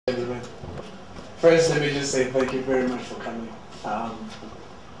Gentlemen, first let me just say thank you very much for coming.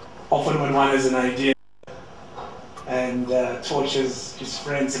 Often when one has an idea and tortures his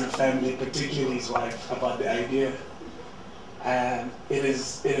friends and family, particularly his wife, about the idea, and it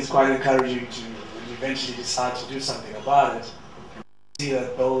is quite encouraging to eventually decide to do something about it. See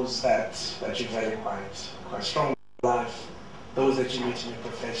that those that you value quite strongly in life, those that you meet in your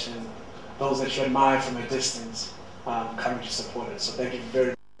profession, those that you admire from a distance, coming to support it. So thank you very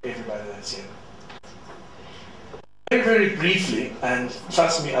much, everybody that's here. Very, very briefly, and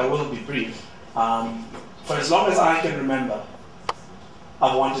trust me, I will be brief. For as long as I can remember,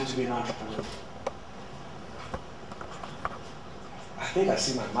 I've wanted to be an entrepreneur. I think I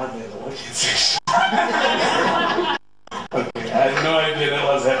see my mother in the audience section. Okay, I had no idea that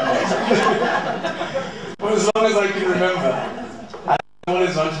was happening. For as long as I can remember, I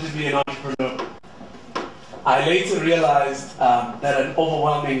always wanted to be an entrepreneur. I later realized that an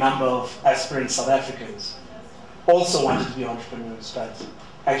overwhelming number of aspirant South Africans also wanted to be entrepreneurs, but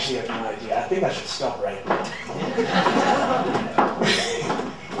actually I have no idea. I think I should stop right now.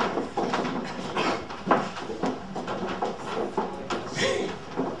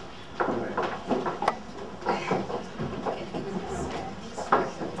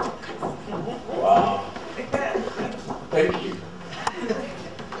 Wow. Thank you.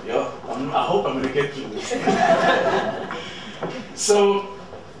 I hope I'm going to get through this. So,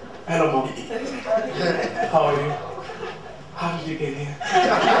 hello Mom. How are you? How did you get here?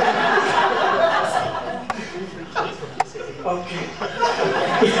 Okay.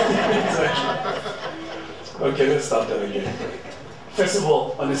 Okay, let's start that again. First of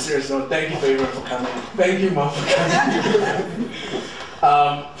all, on a serious note, thank you very much for coming. Thank you, Mom, for coming.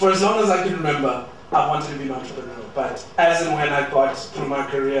 For as long as I can remember, I wanted to be an entrepreneur. But as and when I got through my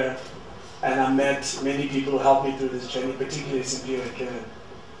career, and I met many people who helped me through this journey, particularly Simply and Kevin,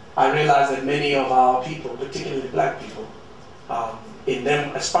 I realized that many of our people, particularly black people, in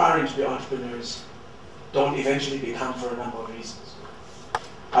them aspiring to be entrepreneurs, don't eventually become for a number of reasons.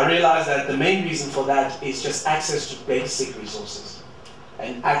 I realized that the main reason for that is just access to basic resources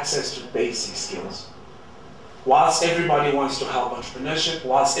and access to basic skills. Whilst everybody wants to help entrepreneurship,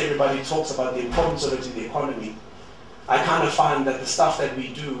 whilst everybody talks about the importance of it in the economy, I kind of find that the stuff that we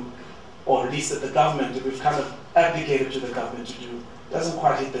do, or at least that the government, that we've kind of abdicated to the government to do, doesn't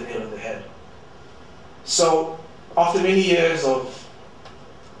quite hit the nail on the head. So, after many years of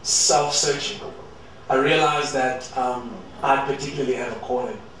self-searching, I realized that I particularly have a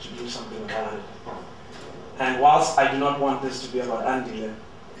calling to do something about it. And whilst I do not want this to be about Andile,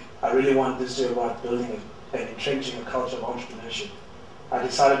 I really want this to be about building and entrenching a culture of entrepreneurship. I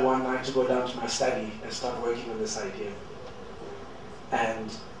decided one night to go down to my study and start working on this idea.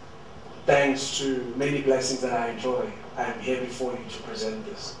 And thanks to many blessings that I enjoy, I am here before you to present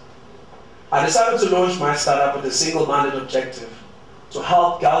this. I decided to launch MyStartUp with a single-minded objective to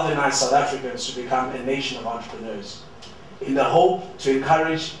help galvanize South Africans to become a nation of entrepreneurs, in the hope to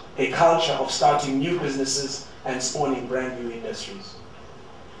encourage a culture of starting new businesses and spawning brand new industries.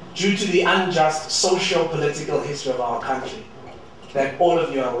 Due to the unjust socio-political history of our country that all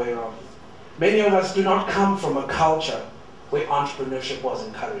of you are aware of, many of us do not come from a culture where entrepreneurship was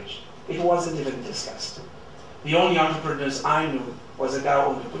encouraged. It wasn't even discussed. The only entrepreneurs I knew was a guy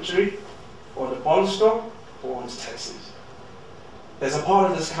who owned a butchery, owned a bottle store, who owns taxis. There's a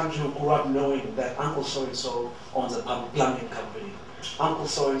part of this country who grew up knowing that Uncle so-and-so owns a plumbing company. Uncle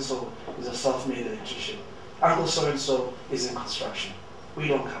so-and-so is a self-made electrician. Uncle so-and-so is in construction. We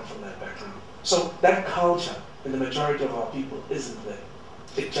don't come from that background. So that culture in the majority of our people isn't there.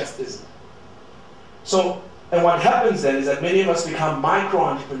 It just isn't. So, and what happens then is that many of us become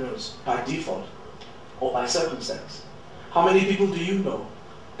micro-entrepreneurs by default or by circumstance. How many people do you know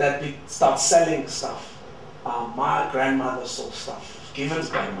that start selling stuff? My grandmother sold stuff. Given's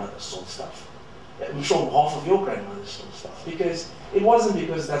grandmother sold stuff. I'm sure half of your grandmother sold stuff. Because it wasn't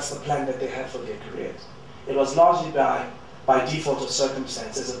because that's the plan that they had for their careers. It was largely by default or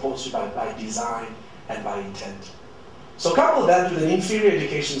circumstance as opposed to by design and by intent. So couple that with an inferior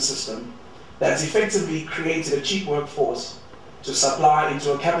education system that's effectively created a cheap workforce to supply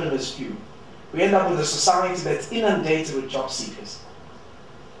into a capitalist few, we end up with a society that's inundated with job seekers,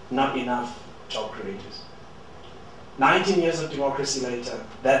 not enough job creators. 19 years of democracy later,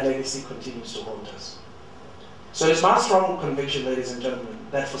 that legacy continues to haunt us. So it's my strong conviction, ladies and gentlemen,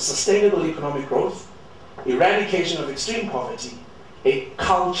 that for sustainable economic growth, eradication of extreme poverty, a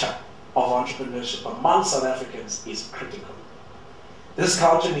culture of entrepreneurship among South Africans is critical. This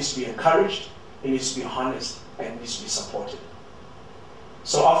culture needs to be encouraged, it needs to be harnessed, and it needs to be supported.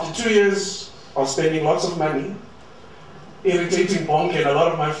 So after 2 years of spending lots of money, irritating bonk, and a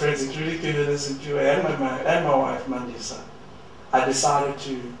lot of my friends, including Kinelis and Pure, and my wife, Mandisa, I decided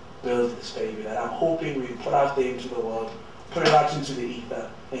to build this baby that I'm hoping we put out there into the world, put it out into the ether,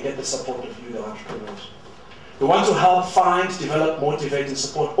 and get the support of you, the entrepreneurs. We want to help find, develop, motivate, and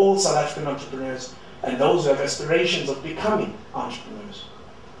support all South African entrepreneurs and those who have aspirations of becoming entrepreneurs.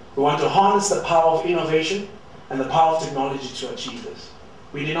 We want to harness the power of innovation and the power of technology to achieve this.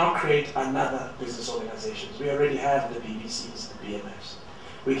 We did not create another business organizations. We already have the BBCs, the BMFs.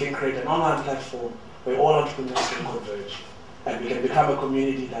 We can create an online platform where all entrepreneurs can converge. And we can become a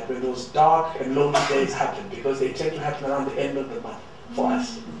community that when those dark and lonely days happen, because they tend to happen around the end of the month for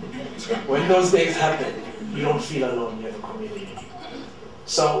us. When those days happen, you don't feel alone, you have a community.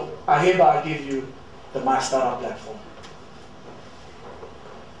 So I hereby give you the MyStartUp platform.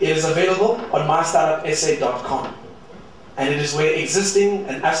 It is available on mystartupsa.com. And it is where existing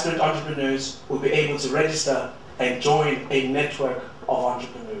and aspirant entrepreneurs will be able to register and join a network of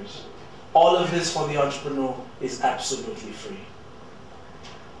entrepreneurs. All of this for the entrepreneur is absolutely free.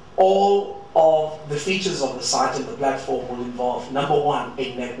 All of the features of the site and the platform will involve, number one,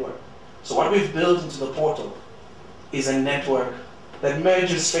 a network. So what we've built into the portal is a network that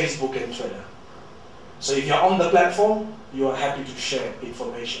merges Facebook and Twitter. So if you're on the platform, you are happy to share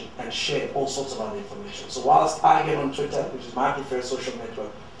information and share all sorts of other information. So whilst I get on Twitter, which is my preferred social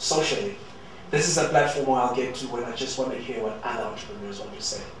network, socially, this is a platform where I'll get to when I just want to hear what other entrepreneurs want to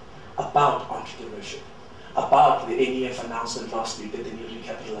say about entrepreneurship, about the NEF announcement last week that they need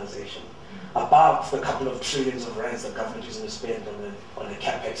recapitalization, about the couple of trillions of rands the government is going to spend on a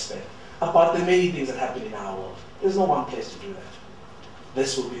capex spend, about the many things that happen in our world. There's no one place to do that.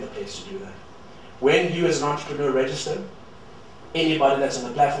 This will be the place to do that. When you as an entrepreneur register, anybody that's on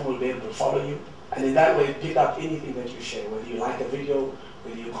the platform will be able to follow you, and in that way pick up anything that you share, whether you like a video,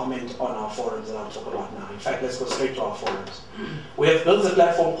 whether you comment on our forums that I'll talk about now. In fact, let's go straight to our forums. We have built a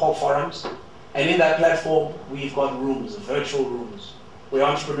platform called Forums, and in that platform, we've got rooms, virtual rooms, where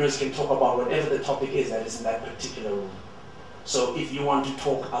entrepreneurs can talk about whatever the topic is that is in that particular room. So if you want to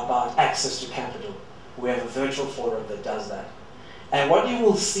talk about access to capital, we have a virtual forum that does that. And what you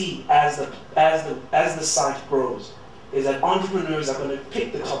will see as the site grows is that entrepreneurs are going to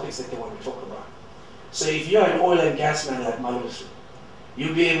pick the topics that they want to talk about. So if you're an oil and gas man like Malusi,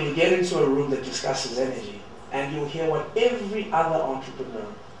 you'll be able to get into a room that discusses energy, and you'll hear what every other entrepreneur,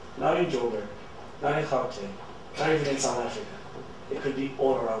 not in Joburg, not in Gauteng, not even in South Africa, it could be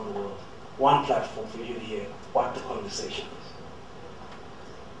all around the world. One platform for you to hear what the conversation is.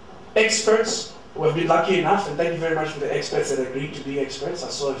 Experts, who have been lucky enough, and thank you very much for the experts that agreed to be experts. I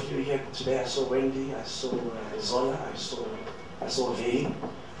saw a few here today. I saw Wendy, I saw Zola, I saw Veli.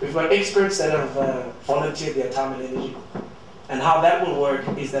 We've got experts that have volunteered their time and energy. And how that will work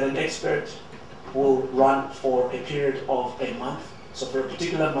is that an expert will run for a period of a month. So for a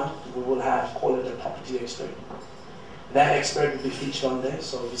particular month, we will have, call it a property expert. That expert will be featured on there.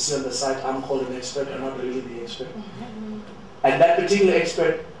 So if you see on the site, I'm called an expert, I'm not really the expert. And that particular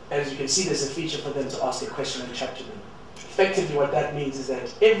expert, as you can see, there's a feature for them to ask a question and chat to them. Effectively, what that means is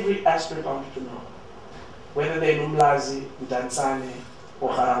that every aspirant entrepreneur, whether they're Numlazi, Dansane, or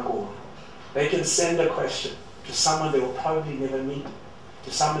Harango, they can send a question to someone they will probably never meet,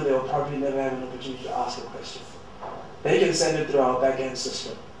 to someone they will probably never have an opportunity to ask a question. They can send it through our back-end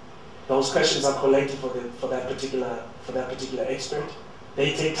system. Those questions are collated for that particular expert.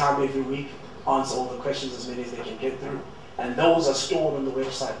 They take time every week, answer all the questions as many as they can get through, and those are stored on the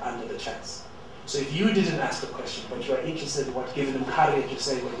website under the chats. So if you didn't ask a question, but you are interested in what gave them courage to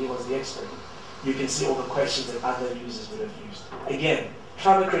say when he was the expert, you can see all the questions that other users would have used. Again,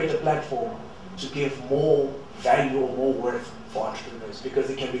 trying to create a platform to give more value or more worth for entrepreneurs, because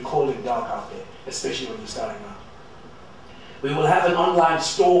it can be cold and dark out there, especially when you're starting out. We will have an online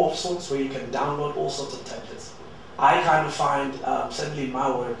store of sorts where you can download all sorts of templates. I kind of find, certainly in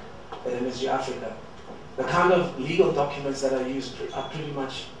my work at MSG Africa, the kind of legal documents that I use are pretty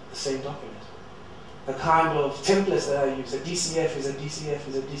much the same document. The kind of templates that I use, a DCF is a DCF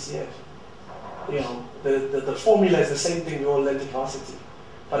is a DCF. You know, the formula is the same thing we all learned at varsity.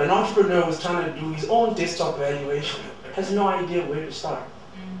 But an entrepreneur who's trying to do his own desktop valuation has no idea where to start.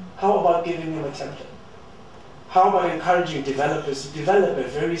 How about giving him a template? How about encouraging developers to develop a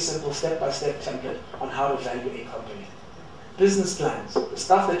very simple step-by-step template on how to value a company? Business plans, the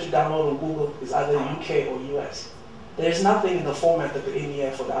stuff that you download on Google is either UK or US. There's nothing in the format that the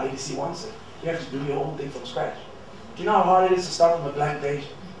NEF or the IDC wants it. You have to do your own thing from scratch. Do you know how hard it is to start from a blank page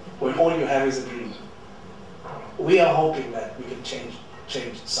when all you have is a dream? We are hoping that we can change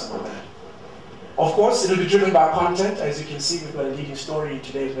some of that. Of course, it will be driven by content. As you can see, we've got a leading story in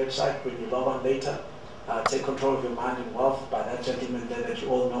today's website when you log on later. Take Control of Your Mind and Wealth by that gentleman there that you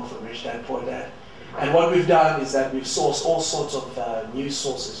all know from Rich Dad, Poor Dad. And what we've done is that we've sourced all sorts of news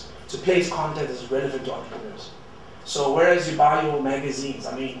sources to place content that's relevant to entrepreneurs. So whereas you buy your magazines,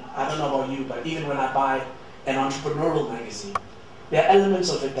 I mean, I don't know about you, but even when I buy an entrepreneurial magazine, there are elements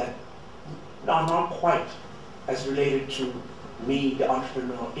of it that are not quite as related to me, the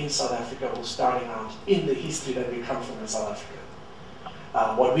entrepreneur in South Africa who's starting out in the history that we come from in South Africa.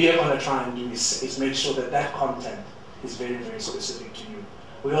 What we are going to try and do is make sure that that content is very, very specific to you.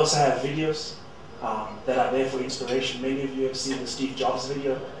 We also have videos that are there for inspiration. Many of you have seen the Steve Jobs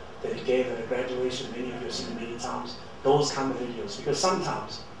video that he gave at a graduation. Many of you have seen it many times. Those kind of videos. Because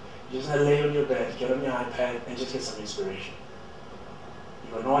sometimes you just gotta lay on your bed, get on your iPad, and just get some inspiration.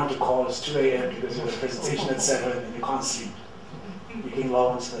 You got no one to call, it's 2 a.m. because you have a presentation at 7 and you can't sleep. You can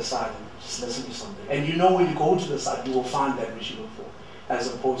log onto the site and just listen to something. And you know when you go to the site, you will find that which you look for,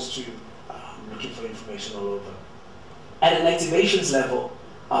 as opposed to looking for information all over. At an activations level,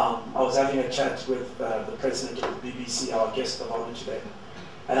 I was having a chat with the president of the BBC, our guest of honor today,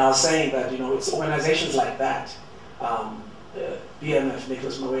 and I was saying that, you know, it's organizations like that, BMF,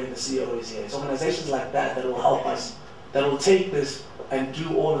 Nicholas Maway, the CEO is here, it's organizations like that that will help us, that will take this and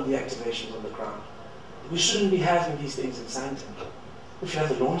do all of the activations on the ground. We shouldn't be having these things in Sandton. We should have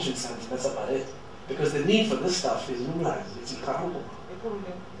the launch in Sandton, that's about it. Because the need for this stuff is realized, it's incredible.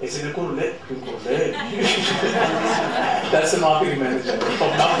 It's in the That's the marketing manager,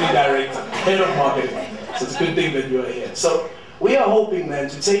 marketing director, head of marketing. So it's a good thing that you are here. So we are hoping then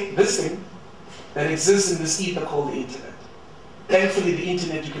to take this thing that exists in this ether called the internet. Thankfully, the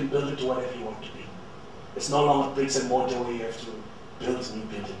internet, you can build it to whatever you want to be. It's no longer bricks and mortar where you have to build new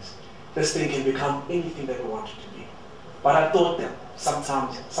buildings. This thing can become anything that we want it to be. But I thought that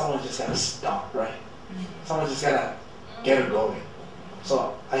sometimes someone just gotta start, right? Someone just gotta get it going.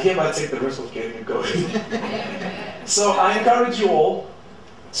 So I hereby take the risk of getting it going. So I encourage you all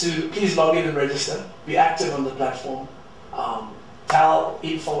to please log in and register. Be active on the platform. Tell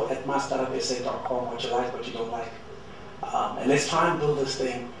info@mystartupsa.com what you like, what you don't like. And let's try and build this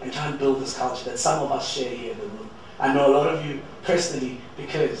thing and try and build this culture that some of us share here in the room. I know a lot of you personally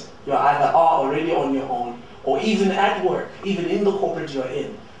because you either are already on your own or even at work, even in the corporate you're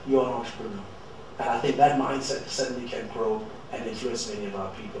in, you're an entrepreneur. And I think that mindset certainly can grow and influence many of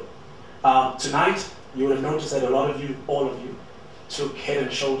our people. Tonight, you would have noticed that a lot of you, all of you, took head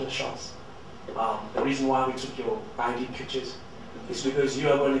and shoulder shots. The reason why we took your ID pictures is because you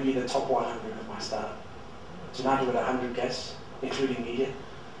are going to be the top 100 of my startup. Tonight we've got 100 guests, including media.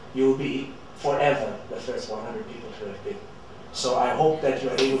 You will be forever the first 100 people to have been. So I hope that you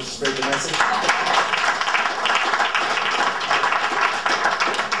are able to spread the message.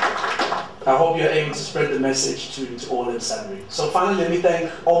 I hope you're able to spread the message to all in Sandton. So finally, let me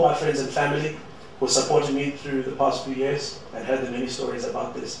thank all my friends and family who supported me through the past few years and heard the many stories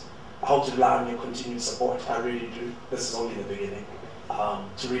about this. I hope to rely on your continued support. I really do. This is only the beginning.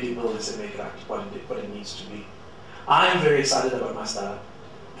 To really build this and make it what it needs to be. I am very excited about my startup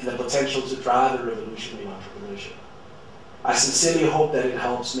and the potential to drive a revolution in entrepreneurship. I sincerely hope that it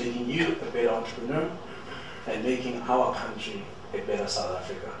helps making you a better entrepreneur and making our country a better South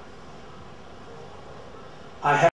Africa. I have